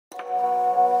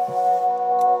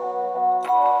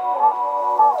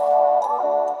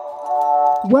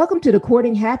Welcome to the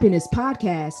Courting Happiness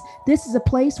podcast. This is a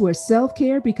place where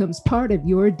self-care becomes part of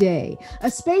your day, a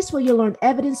space where you'll learn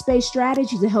evidence-based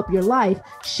strategies to help your life,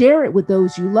 share it with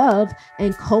those you love,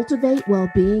 and cultivate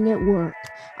well-being at work.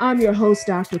 I'm your host,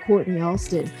 Dr. Kortni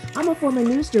Alston. I'm a former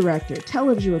news director,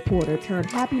 television reporter, turned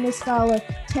happiness scholar,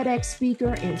 TEDx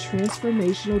speaker, and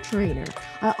transformational trainer.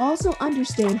 I also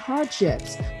understand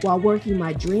hardships. While working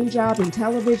my dream job in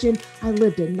television, I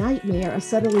lived a nightmare of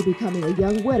suddenly becoming a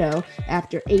young widow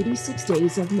after 86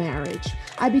 days of marriage.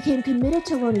 I became committed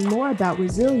to learning more about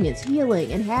resilience,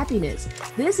 healing, and happiness.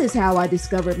 This is how I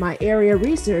discovered my area of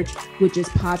research, which is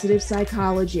positive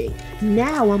psychology.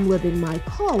 Now I'm living my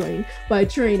calling by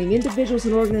training individuals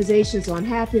and organizations on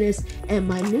happiness, and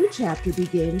my new chapter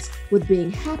begins with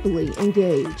being happily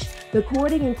engaged. The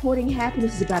Courting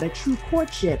Happiness is about a true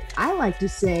courtship. I like to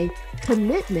say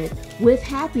commitment with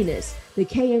happiness. The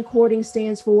K in courting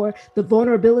stands for the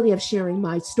vulnerability of sharing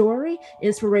my story,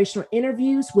 inspirational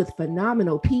interviews with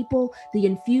phenomenal people, the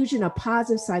infusion of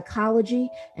positive psychology,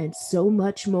 and so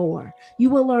much more. You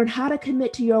will learn how to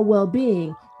commit to your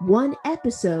well-being one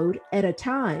episode at a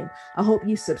time. I hope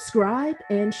you subscribe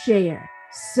and share.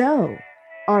 So,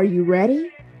 are you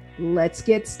ready? Let's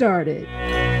get started.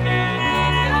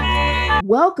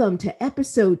 Welcome to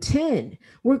episode 10.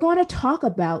 We're going to talk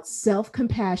about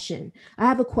self-compassion. I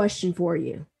have a question for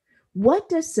you. What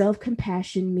does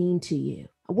self-compassion mean to you?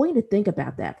 I want you to think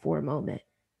about that for a moment.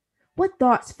 What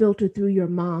thoughts filter through your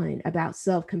mind about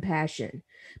self-compassion?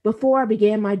 Before I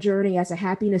began my journey as a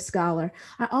happiness scholar,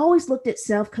 I always looked at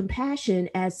self-compassion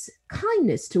as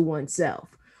kindness to oneself.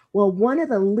 Well, one of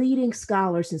the leading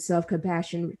scholars in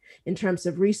self-compassion in terms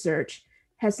of research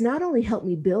has not only helped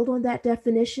me build on that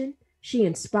definition, she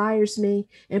inspires me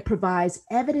and provides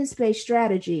evidence-based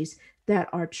strategies that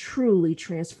are truly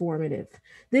transformative.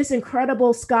 This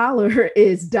incredible scholar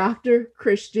is Dr.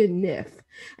 Kristin Neff.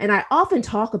 And I often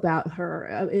talk about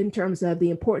her in terms of the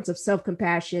importance of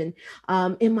self-compassion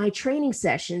in my training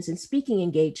sessions and speaking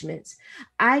engagements.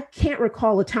 I can't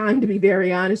recall a time, to be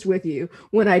very honest with you,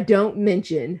 when I don't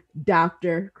mention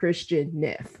Dr. Kristin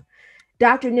Neff.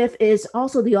 Dr. Neff is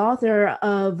also the author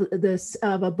of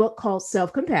a book called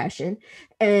Self-Compassion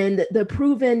and the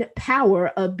Proven Power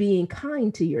of Being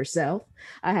Kind to Yourself.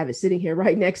 I have it sitting here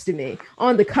right next to me.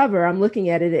 On the cover, I'm looking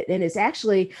at it, and it's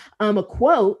actually a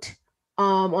quote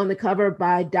on the cover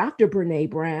by Dr. Brene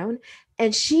Brown.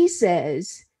 And she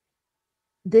says,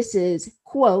 this is,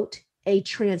 quote, a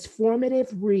transformative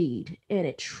read, and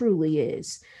it truly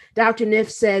is. Dr.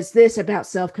 Neff says this about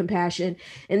self-compassion,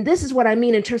 and this is what I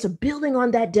mean in terms of building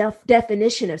on that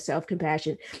definition of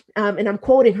self-compassion. And I'm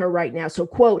quoting her right now. So,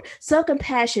 quote,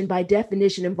 self-compassion by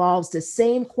definition involves the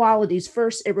same qualities.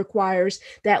 First, it requires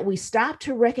that we stop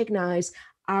to recognize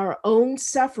our own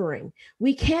suffering.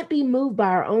 We can't be moved by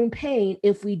our own pain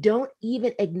if we don't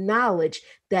even acknowledge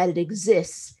that it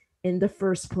exists in the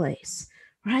first place.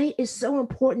 Right? It's so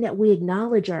important that we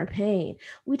acknowledge our pain.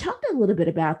 We talked a little bit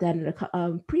about that in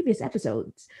the previous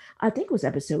episodes. I think it was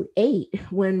episode 8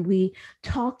 when we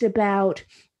talked about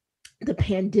the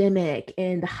pandemic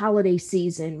and the holiday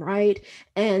season, right?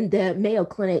 And the Mayo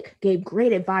Clinic gave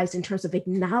great advice in terms of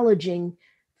acknowledging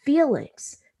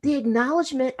feelings. The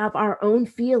acknowledgement of our own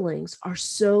feelings are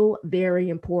so very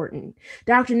important.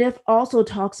 Dr. Neff also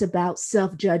talks about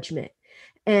self-judgment.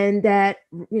 And that,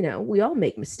 we all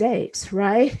make mistakes,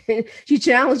 right? She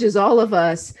challenges all of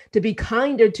us to be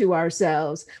kinder to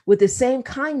ourselves with the same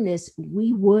kindness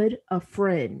we would a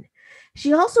friend.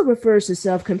 She also refers to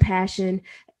self-compassion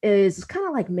as kind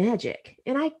of like magic.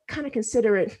 And I kind of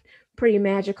consider it pretty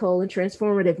magical and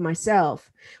transformative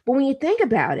myself. But when you think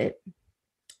about it,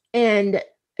 and,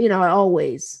 I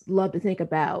always love to think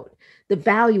about the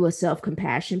value of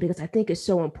self-compassion because I think it's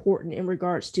so important in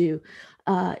regards to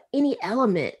any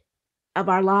element of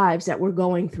our lives that we're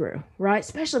going through, right?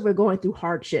 Especially if we're going through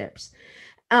hardships.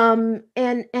 And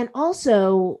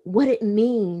also what it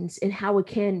means and how it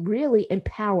can really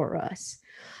empower us.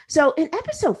 So in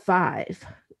episode 5,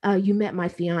 you met my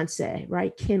fiance,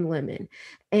 right? Ken Lemon.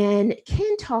 And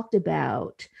Ken talked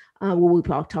about we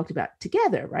talked about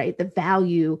together, right? The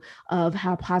value of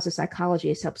how positive psychology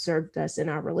has helped serve us in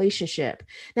our relationship.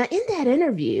 Now, in that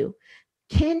interview,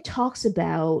 Ken talks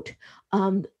about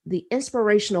the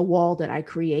inspirational wall that I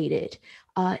created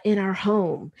in our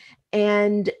home.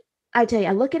 And I tell you,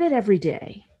 I look at it every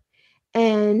day.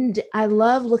 And I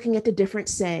love looking at the different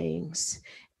sayings,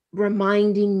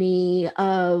 reminding me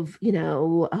of,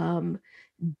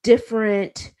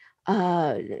 different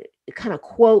uh, kind of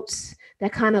quotes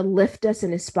that kind of lift us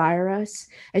and inspire us.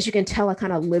 As you can tell, I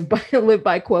kind of live by live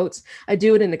by quotes. I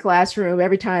do it in the classroom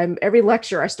every time, every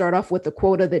lecture. I start off with the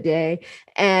quote of the day,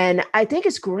 and I think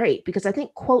it's great because I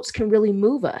think quotes can really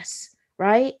move us,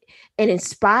 right, and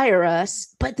inspire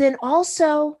us, but then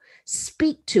also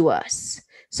speak to us.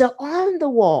 So on the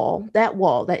wall, that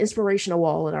inspirational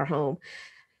wall in our home,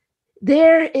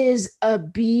 there is a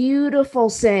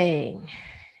beautiful saying,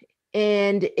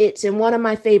 and it's in one of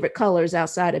my favorite colors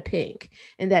outside of pink,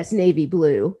 and that's navy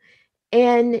blue.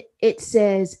 And it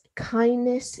says,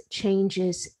 kindness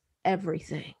changes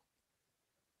everything.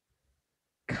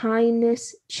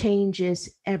 Kindness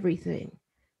changes everything.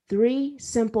 Three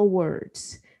simple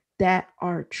words that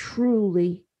are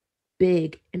truly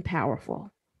big and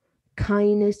powerful.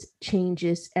 Kindness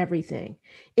changes everything.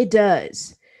 It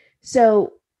does.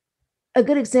 So, a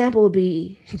good example would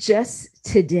be just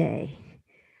today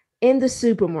in the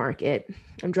supermarket.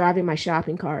 I'm driving my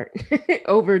shopping cart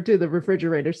over to the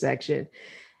refrigerator section.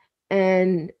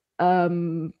 And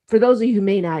for those of you who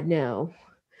may not know,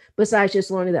 besides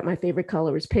just learning that my favorite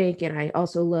color is pink and I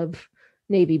also love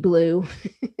navy blue,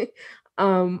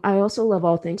 I also love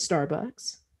all things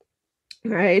Starbucks.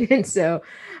 Right. And so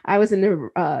I was in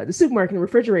the supermarket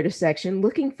refrigerator section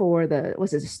looking for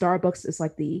was it the Starbucks? It's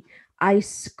like the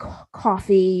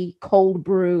coffee, cold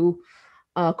brew,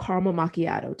 caramel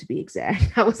macchiato to be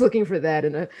exact. I was looking for that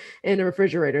in the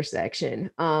refrigerator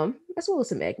section, as well as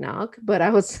some eggnog. But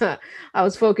I was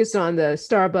focused on the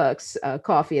Starbucks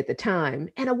coffee at the time,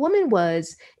 and a woman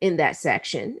was in that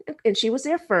section, and she was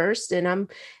there first, and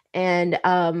it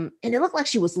looked like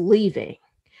she was leaving,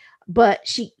 but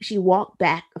she walked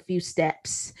back a few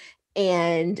steps.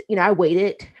 And I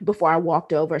waited before I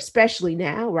walked over, especially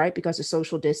now, right, because of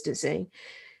social distancing.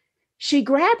 She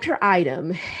grabbed her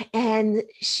item and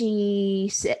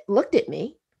looked at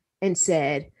me and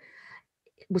said,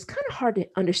 it was kind of hard to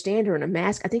understand her in a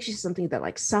mask. I think she said something that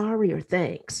like sorry or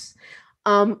thanks.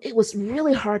 It was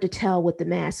really hard to tell with the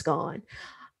mask on.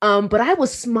 But I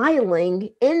was smiling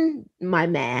in my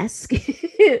mask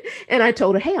and I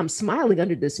told her, hey, I'm smiling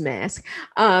under this mask.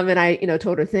 And I,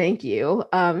 told her, thank you.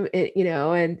 And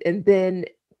then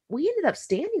we ended up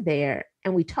standing there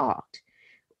and we talked.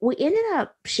 We ended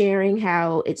up sharing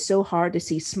how it's so hard to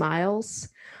see smiles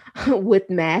with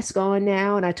mask on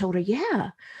now. And I told her,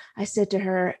 yeah, I said to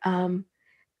her,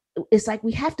 it's like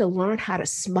we have to learn how to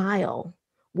smile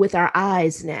with our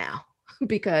eyes now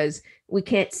because we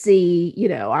can't see,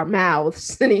 our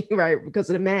mouths, right, because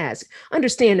of the mask,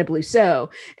 understandably so.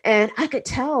 And I could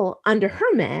tell under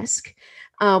her mask,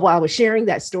 while I was sharing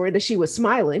that story, that she was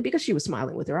smiling because she was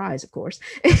smiling with her eyes, of course,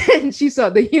 and she saw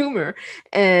the humor.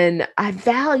 And I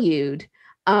valued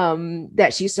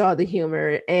that she saw the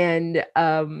humor, and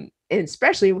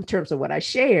especially in terms of what I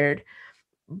shared.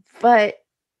 But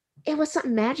it was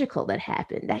something magical that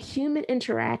happened, that human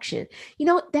interaction.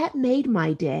 That made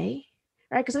my day,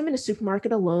 right? Because I'm in a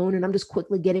supermarket alone and I'm just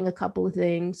quickly getting a couple of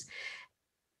things.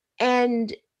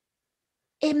 And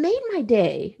it made my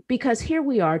day because here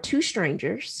we are, two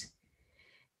strangers,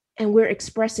 and we're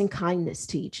expressing kindness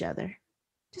to each other.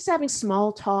 Just having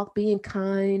small talk, being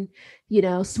kind,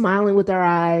 smiling with our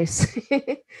eyes,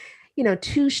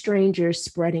 two strangers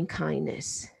spreading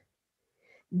kindness.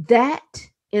 That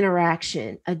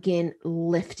interaction again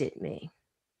lifted me.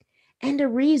 And the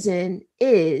reason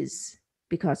is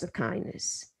because of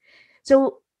kindness.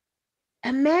 So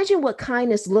imagine what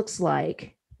kindness looks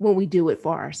like when we do it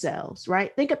for ourselves,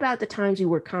 right? Think about the times you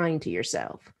were kind to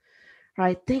yourself,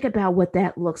 right? Think about what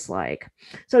that looks like.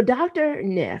 So Dr.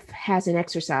 Neff has an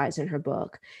exercise in her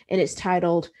book, and it's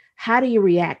titled, How Do You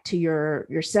React to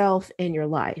Yourself and Your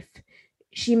Life?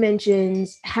 She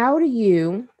mentions, how do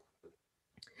you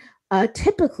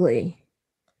typically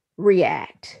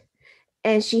react?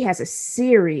 And she has a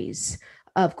series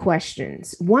of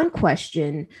questions. One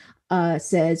question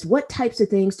says, what types of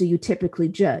things do you typically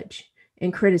judge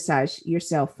and criticize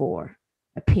yourself for?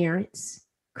 Appearance,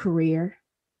 career,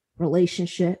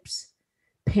 relationships,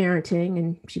 parenting,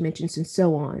 and she mentions and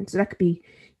so on. So that could be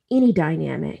any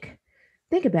dynamic.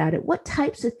 Think about it. What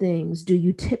types of things do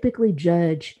you typically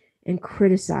judge and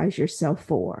criticize yourself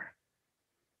for?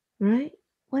 Right?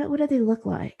 What do they look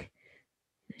like?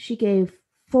 She gave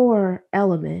 4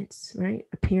 elements, right?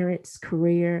 Appearance,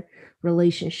 career,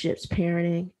 relationships,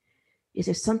 parenting. Is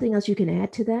there something else you can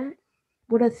add to that?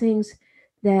 What are things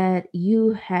that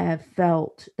you have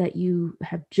felt that you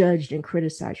have judged and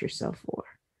criticized yourself for?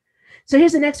 So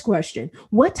here's the next question.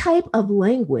 What type of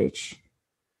language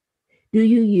do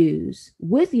you use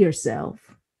with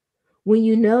yourself when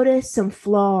you notice some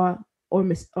flaw or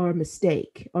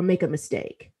mistake or make a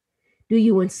mistake? Do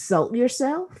you insult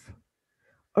yourself,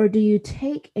 or do you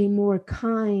take a more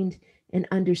kind and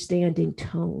understanding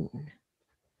tone?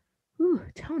 Ooh,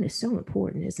 tone is so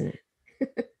important, isn't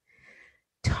it?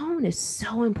 Tone is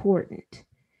so important.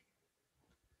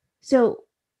 So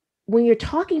when you're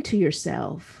talking to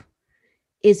yourself,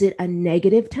 is it a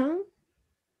negative tone?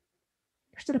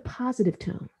 Or is it a positive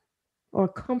tone or a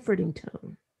comforting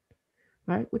tone?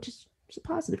 Right? Which is it's a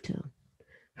positive tone.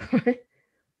 Right?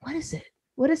 What is it?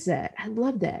 What is that? I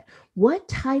love that. What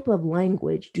type of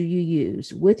language do you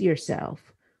use with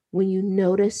yourself when you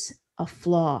notice a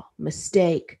flaw,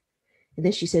 mistake? And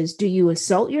then she says, do you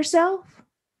insult yourself?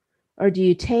 Or do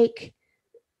you take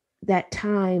that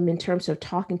time in terms of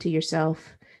talking to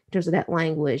yourself, in terms of that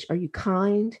language? Are you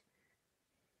kind?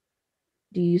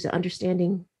 Do you use an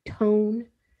understanding tone?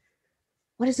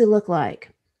 What does it look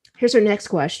like? Here's our next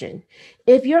question.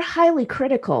 If you're highly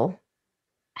critical,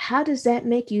 how does that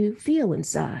make you feel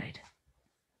inside?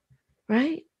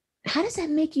 Right? How does that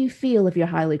make you feel if you're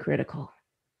highly critical?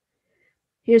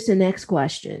 Here's the next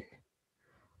question.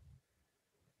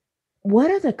 What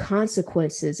are the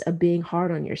consequences of being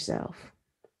hard on yourself?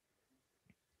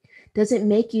 Does it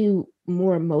make you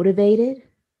more motivated,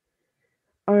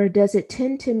 or does it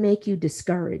tend to make you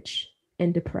discouraged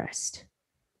and depressed?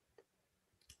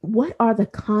 What are the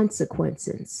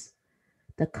consequences?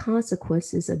 The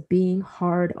consequences of being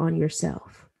hard on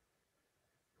yourself?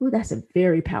 Ooh, that's a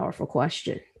very powerful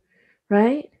question,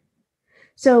 right?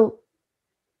 So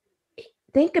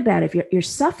think about it. If you're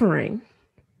suffering,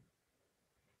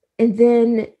 and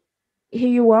then here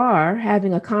you are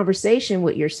having a conversation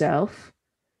with yourself.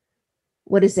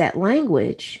 What is that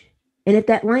language? And if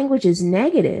that language is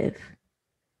negative,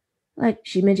 like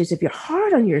she mentions, if you're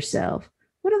hard on yourself,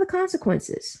 what are the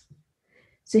consequences?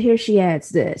 So here she adds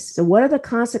this. So what are the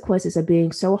consequences of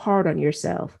being so hard on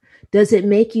yourself? Does it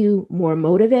make you more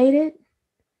motivated,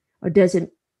 or does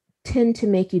it tend to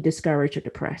make you discouraged or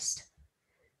depressed?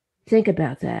 Think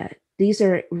about that. These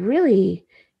are really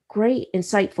great,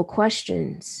 insightful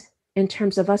questions in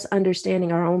terms of us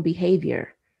understanding our own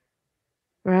behavior,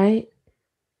 right?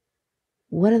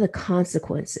 What are the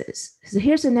consequences? So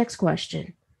here's the next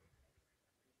question.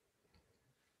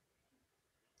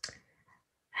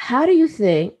 How do you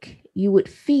think you would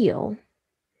feel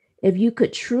if you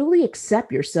could truly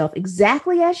accept yourself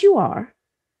exactly as you are?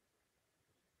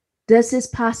 Does this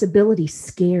possibility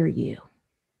scare you,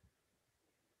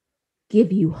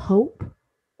 give you hope,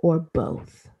 or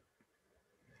both?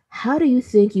 How do you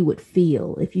think you would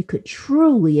feel if you could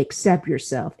truly accept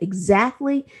yourself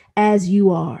exactly as you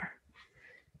are?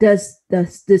 Does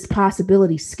this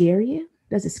possibility scare you?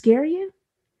 Does it scare you?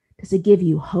 Does it give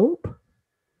you hope?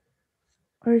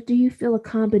 Or do you feel a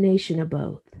combination of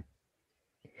both?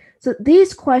 So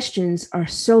these questions are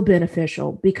so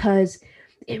beneficial because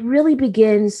it really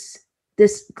begins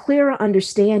this clearer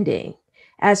understanding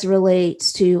as it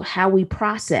relates to how we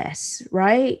process,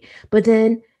 right? But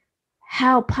then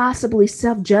how possibly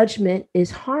self-judgment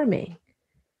is harming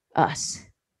us,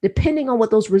 depending on what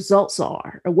those results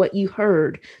are or what you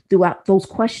heard throughout those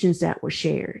questions that were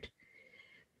shared.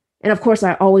 And of course,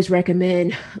 I always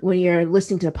recommend when you're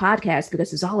listening to a podcast,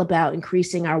 because it's all about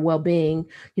increasing our well-being,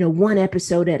 one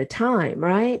episode at a time,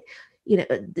 right?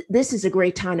 This is a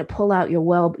great time to pull out your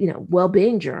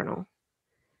well-being journal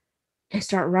and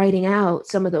start writing out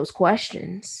some of those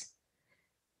questions.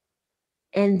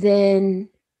 And then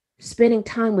spending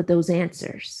time with those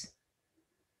answers,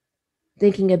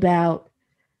 thinking about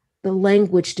the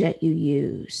language that you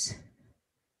use.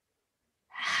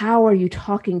 How are you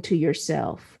talking to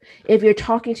yourself? If you're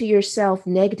talking to yourself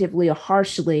negatively or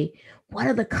harshly, what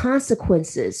are the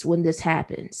consequences when this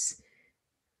happens?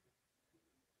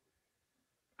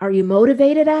 Are you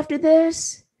motivated after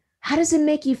this? How does it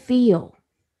make you feel?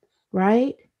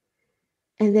 Right?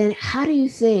 And then how do you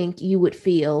think you would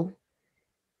feel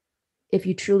if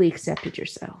you truly accepted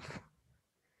yourself?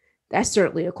 That's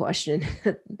certainly a question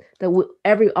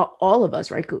that all of us,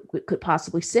 right, could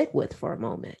possibly sit with for a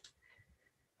moment.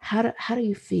 How do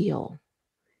you feel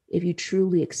if you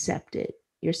truly accepted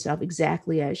yourself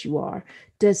exactly as you are?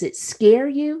 Does it scare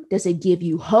you? Does it give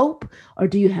you hope? Or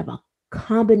do you have a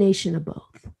combination of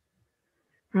both?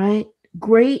 Right?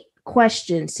 Great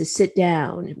questions to sit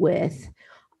down with.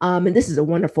 And this is a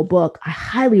wonderful book. I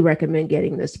highly recommend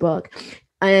getting this book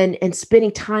and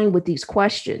spending time with these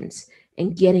questions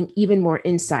and getting even more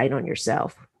insight on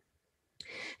yourself.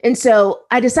 And so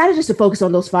I decided just to focus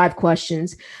on those 5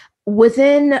 questions.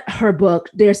 Within her book,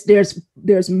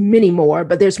 there's many more,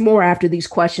 but there's more after these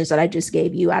questions that I just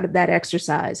gave you out of that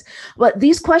exercise. But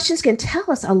these questions can tell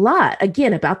us a lot,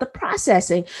 again, about the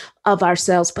processing of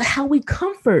ourselves, but how we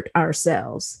comfort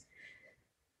ourselves.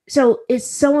 So it's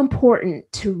so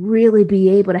important to really be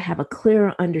able to have a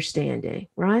clearer understanding,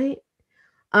 right?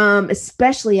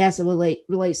 Especially as it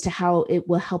relates to how it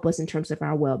will help us in terms of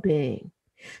our well-being.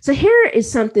 So here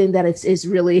is something that is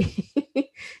really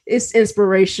it's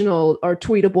inspirational or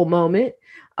tweetable moment.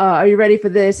 Are you ready for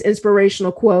this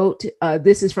inspirational quote?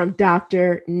 This is from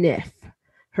Dr. Neff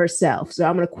herself. So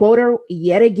I'm going to quote her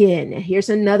yet again. Here's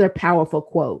another powerful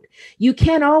quote. You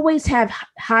can't always have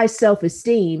high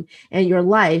self-esteem, and your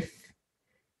life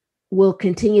will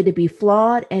continue to be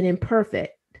flawed and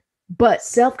imperfect, but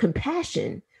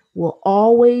self-compassion will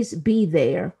always be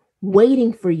there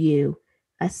waiting for you,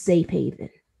 a safe haven.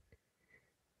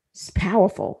 It's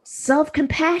powerful.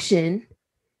 Self-compassion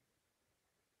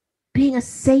being a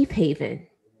safe haven.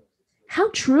 How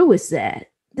true is that?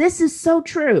 This is so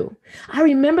true. I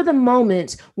remember the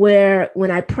moments where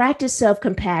when I practiced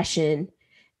self-compassion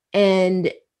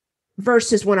and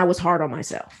versus when I was hard on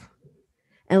myself.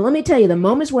 And let me tell you, the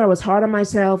moments where I was hard on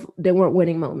myself, they weren't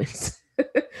winning moments.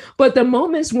 But the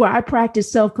moments where I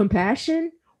practiced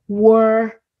self-compassion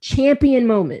were champion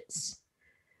moments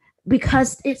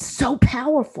because it's so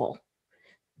powerful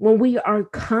when we are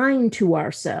kind to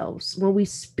ourselves, when we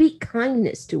speak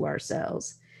kindness to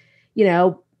ourselves, you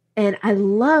know. And I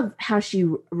love how she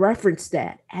referenced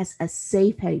that as a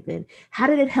safe haven. How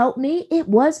did it help me? It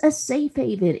was a safe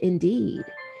haven indeed.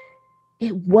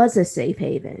 It was a safe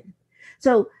haven.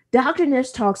 So Dr.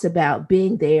 Ness talks about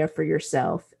being there for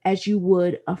yourself as you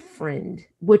would a friend,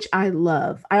 which I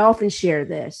love. I often share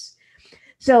this.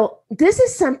 So this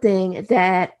is something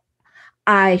that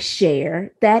I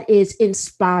share that is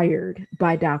inspired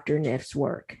by Dr. Neff's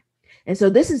work. And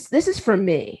so this is for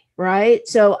me, right?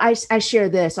 So I share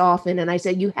this often, and I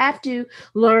say you have to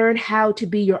learn how to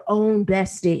be your own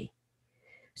bestie.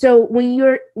 So when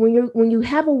you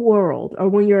have a world, or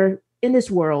when you're in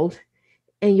this world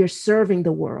and you're serving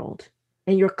the world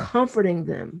and you're comforting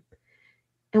them,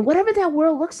 and whatever that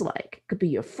world looks like, it could be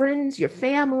your friends, your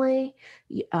family,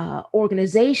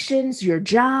 organizations, your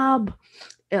job,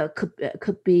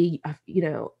 could be,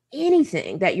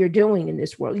 anything that you're doing in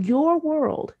this world, your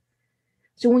world.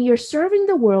 So when you're serving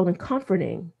the world and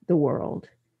comforting the world,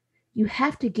 you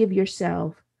have to give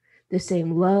yourself the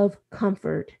same love,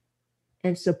 comfort,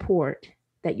 and support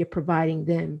that you're providing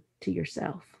them to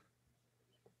yourself.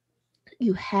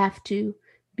 You have to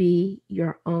be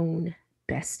your own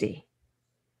bestie,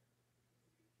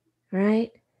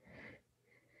 right?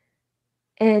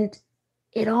 And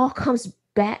it all comes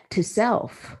back to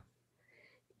self,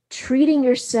 treating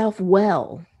yourself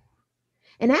well.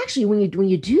 And actually, when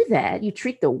you do that, you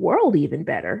treat the world even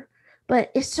better.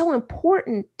 But it's so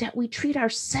important that we treat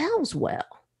ourselves well,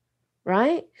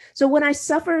 right? So when I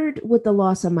suffered with the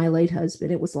loss of my late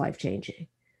husband, it was life-changing.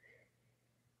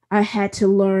 I had to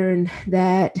learn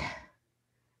that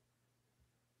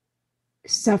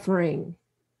suffering,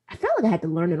 I felt like I had to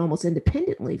learn it almost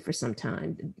independently for some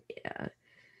time.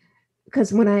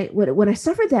 Because when I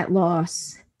suffered that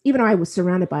loss, even though I was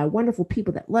surrounded by wonderful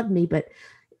people that loved me, but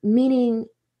meaning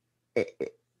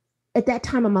at that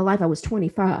time of my life, I was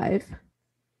 25,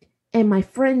 and my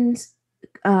friends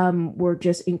were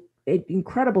just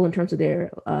incredible in terms of their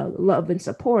love and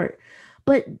support,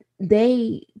 but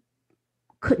they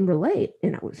couldn't relate.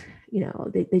 And I was,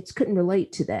 they just couldn't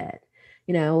relate to that.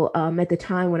 At the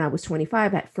time when I was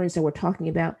 25, I had friends that were talking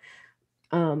about,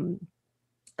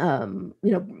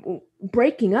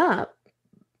 breaking up,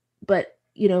 but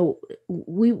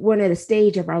we weren't at a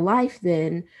stage of our life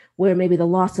then where maybe the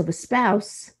loss of a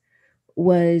spouse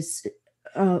was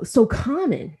so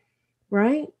common,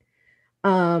 right?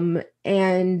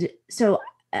 And so,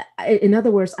 in other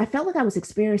words, I felt like I was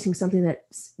experiencing something that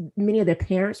many of their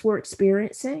parents were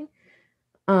experiencing,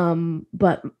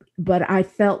 but I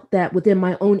felt that within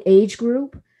my own age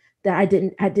group that I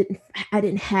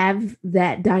didn't have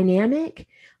that dynamic,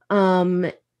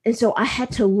 and so I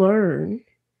had to learn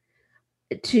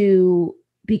to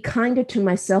be kinder to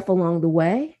myself along the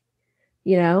way.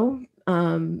 That's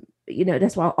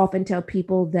why I often tell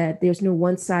people that there's no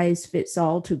one size fits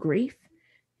all to grief.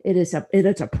 It is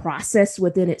a process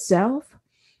within itself.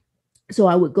 So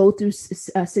I would go through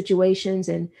situations,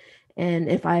 and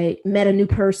if I met a new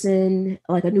person,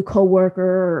 like a new coworker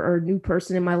or a new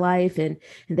person in my life, and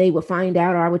they would find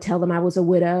out, or I would tell them I was a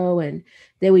widow, and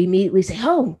they would immediately say,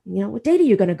 "Oh, what date are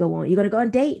you going to go on? You're going to go on a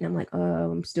date?" And I'm like,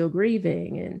 "Oh, I'm still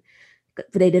grieving." And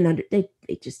but they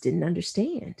just didn't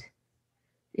understand.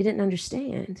 They didn't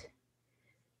understand,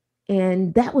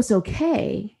 and that was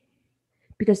okay,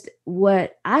 because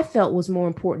what I felt was more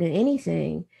important than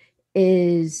anything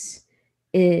is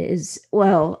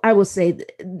well, I will say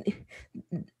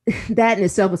that in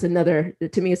itself is another,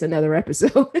 to me, it's another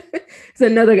episode. It's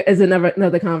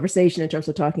another conversation in terms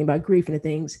of talking about grief and the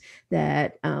things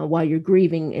that while you're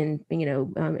grieving, and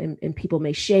and people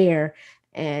may share,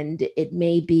 and it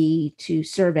may be to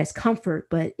serve as comfort,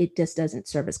 but it just doesn't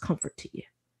serve as comfort to you,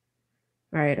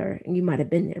 right? Or you might have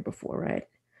been there before, right?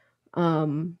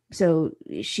 So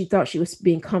she thought she was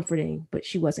being comforting, but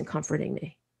she wasn't comforting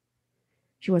me.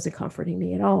 She wasn't comforting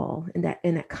me at all in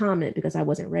that comment, because I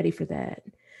wasn't ready for that.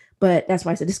 But that's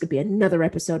why I said this could be another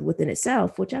episode within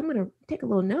itself, which I'm going to take a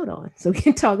little note on so we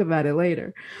can talk about it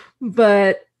later.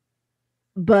 But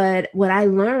what I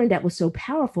learned that was so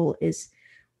powerful is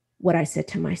what I said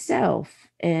to myself,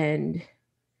 and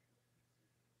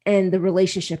the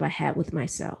relationship I had with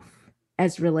myself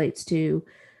as relates to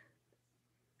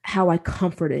how I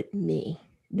comforted me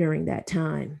during that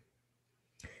time.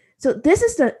 So this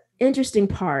is the interesting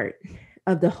part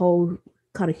of the whole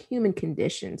kind of human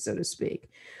condition, so to speak.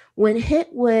 When hit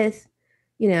with,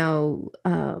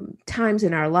 times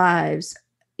in our lives,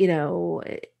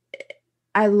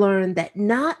 I learned that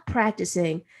not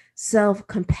practicing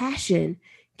self-compassion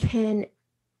can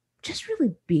just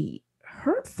really be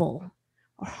hurtful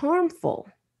or harmful.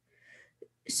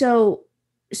 So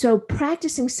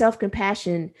practicing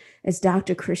self-compassion, as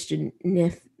Dr. Kristin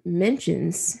Neff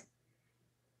mentions,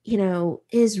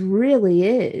 is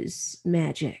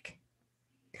magic.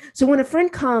 So when a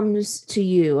friend comes to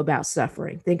you about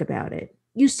suffering, think about it.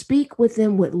 You speak with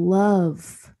them with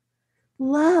love.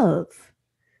 Love.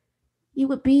 You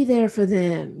would be there for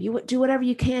them. You would do whatever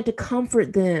you can to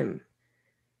comfort them.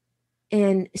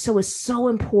 And so it's so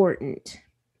important.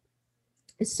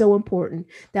 It's so important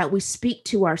that we speak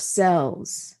to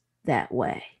ourselves that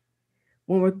way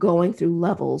when we're going through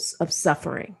levels of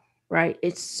suffering, right?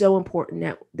 It's so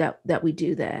important that we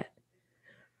do that.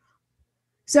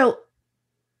 So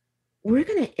we're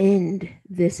going to end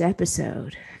this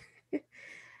episode,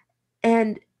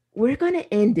 and we're going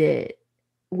to end it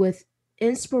with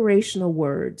inspirational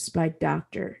words by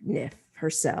Dr. Neff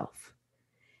herself.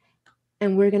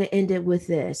 And we're going to end it with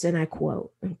this, and I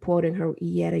quote, I'm quoting her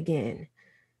yet again.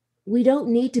 We don't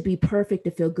need to be perfect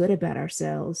to feel good about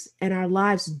ourselves, and our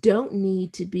lives don't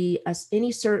need to be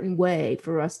any certain way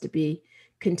for us to be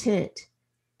content.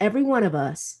 Every one of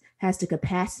us has the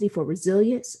capacity for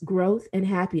resilience, growth, and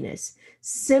happiness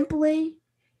simply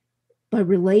by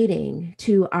relating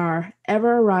to our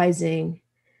ever-arising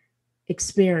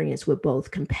experience with both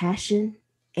compassion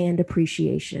and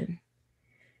appreciation.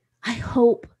 I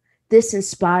hope this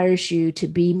inspires you to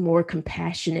be more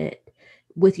compassionate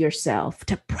with yourself,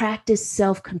 to practice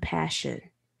self-compassion.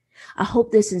 I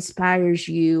hope this inspires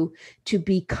you to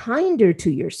be kinder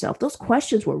to yourself. Those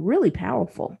questions were really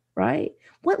powerful, right?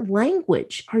 What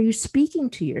language are you speaking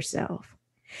to yourself?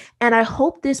 And I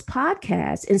hope this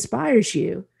podcast inspires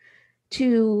you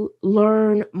to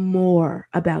learn more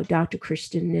about Dr.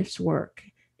 Kristin Neff's work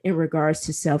in regards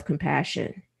to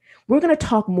self-compassion. We're going to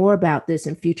talk more about this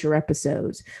in future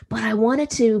episodes, but I wanted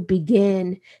to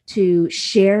begin to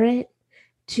share it,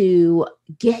 to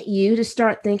get you to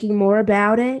start thinking more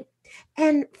about it,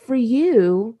 and for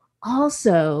you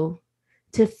also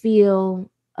to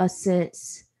feel a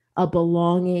sense of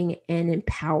belonging and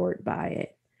empowered by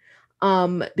it.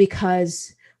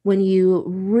 Because when you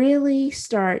really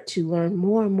start to learn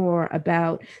more and more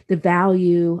about the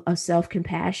value of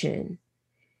self-compassion,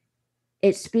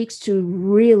 it speaks to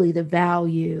really the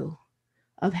value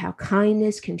of how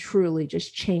kindness can truly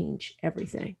just change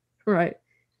everything, right?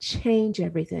 Change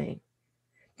everything.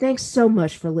 Thanks so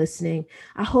much for listening.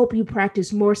 I hope you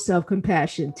practice more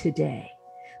self-compassion today.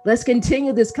 Let's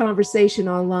continue this conversation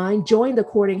online. Join the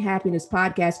Courting Happiness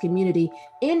podcast community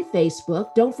in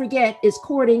Facebook. Don't forget, it's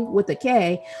Courting with a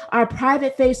K. Our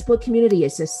private Facebook community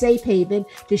is a safe haven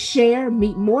to share,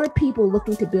 meet more people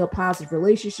looking to build positive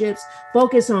relationships,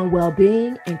 focus on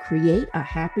well-being, and create a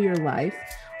happier life.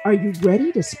 Are you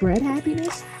ready to spread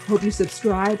happiness? Hope you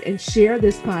subscribe and share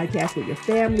this podcast with your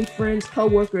family, friends,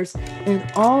 coworkers, and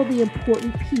all the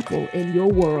important people in your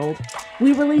world.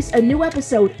 We release a new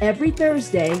episode every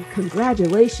Thursday.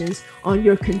 Congratulations on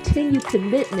your continued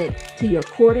commitment to your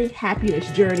courting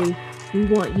happiness journey. We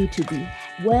want you to be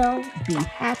well, be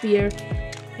happier,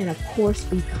 and of course,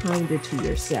 be kinder to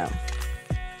yourself.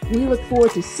 We look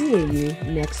forward to seeing you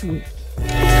next week.